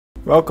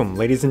Welcome,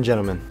 ladies and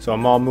gentlemen. So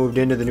I'm all moved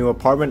into the new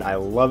apartment. I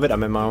love it.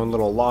 I'm in my own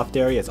little loft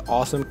area. It's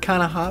awesome.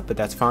 Kind of hot, but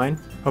that's fine.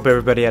 Hope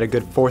everybody had a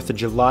good 4th of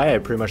July. I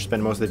pretty much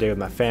spent most of the day with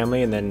my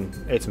family and then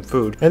ate some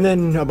food. And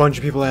then a bunch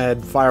of people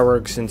had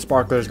fireworks and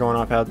sparklers going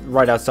off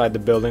right outside the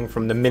building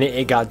from the minute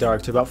it got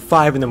dark to about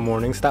 5 in the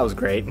morning, so that was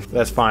great.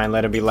 That's fine.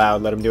 Let them be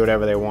loud. Let them do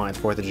whatever they want. It's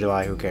 4th of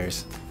July. Who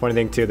cares? Funny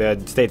thing too,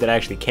 the state that I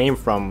actually came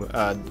from,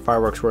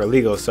 fireworks were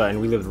illegal,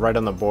 and we lived right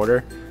on the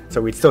border. So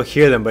we'd still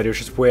hear them, but it was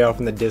just way off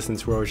in the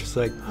distance where I was just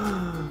like,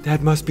 oh,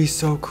 that must be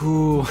so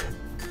cool.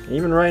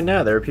 Even right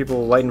now, there are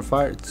people lighting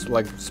fires,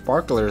 like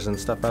sparklers and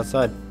stuff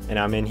outside. And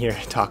I'm in here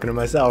talking to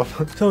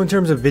myself. So in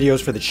terms of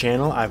videos for the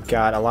channel, I've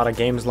got a lot of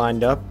games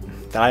lined up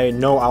that I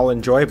know I'll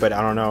enjoy, but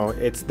I don't know,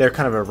 they're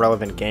kind of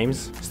irrelevant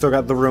games. Still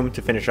got the room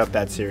to finish up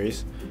that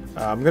series.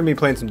 I'm going to be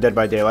playing some Dead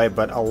by Daylight,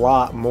 but a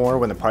lot more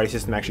when the party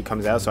system actually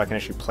comes out so I can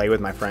actually play with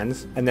my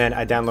friends. And then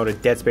I downloaded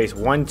Deadspace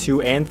 1,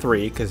 2, and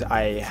 3 because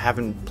I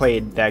haven't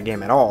played that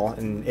game at all.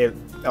 And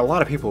a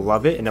lot of people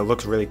love it and it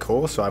looks really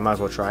cool, so I might as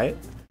well try it.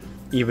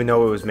 Even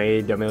though it was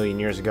made a million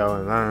years ago.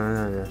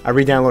 I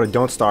re-downloaded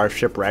Don't Starve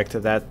Shipwrecked.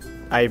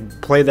 I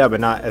played that, but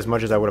not as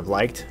much as I would have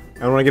liked.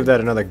 I want to give that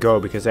another go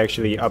because I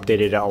actually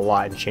updated it a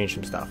lot and changed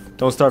some stuff.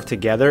 Don't Starve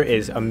Together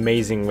is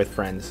amazing with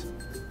friends.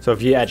 So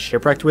if you add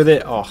Shipwrecked with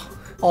it,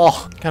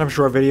 kind of a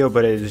short video,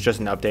 but it was just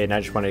an update and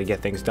I just wanted to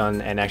get things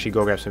done and actually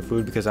go grab some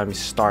food because I'm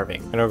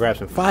starving. I'm gonna grab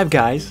some Five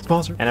Guys,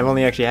 sponsor, and I've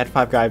only actually had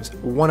Five Guys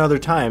one other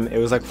time. It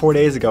was like 4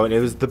 days ago and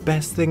it was the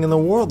best thing in the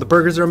world. The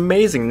burgers are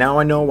amazing. Now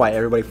I know why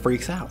everybody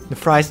freaks out. The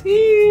fries,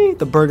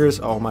 the burgers,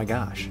 oh my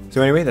gosh.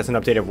 So anyway, that's an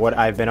update of what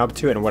I've been up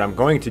to and what I'm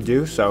going to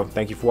do. So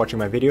thank you for watching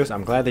my videos.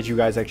 I'm glad that you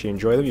guys actually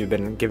enjoy them. You've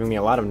been giving me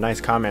a lot of nice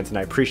comments and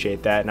I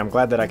appreciate that, and I'm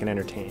glad that I can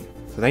entertain.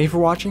 So thank you for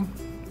watching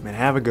and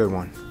have a good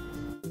one.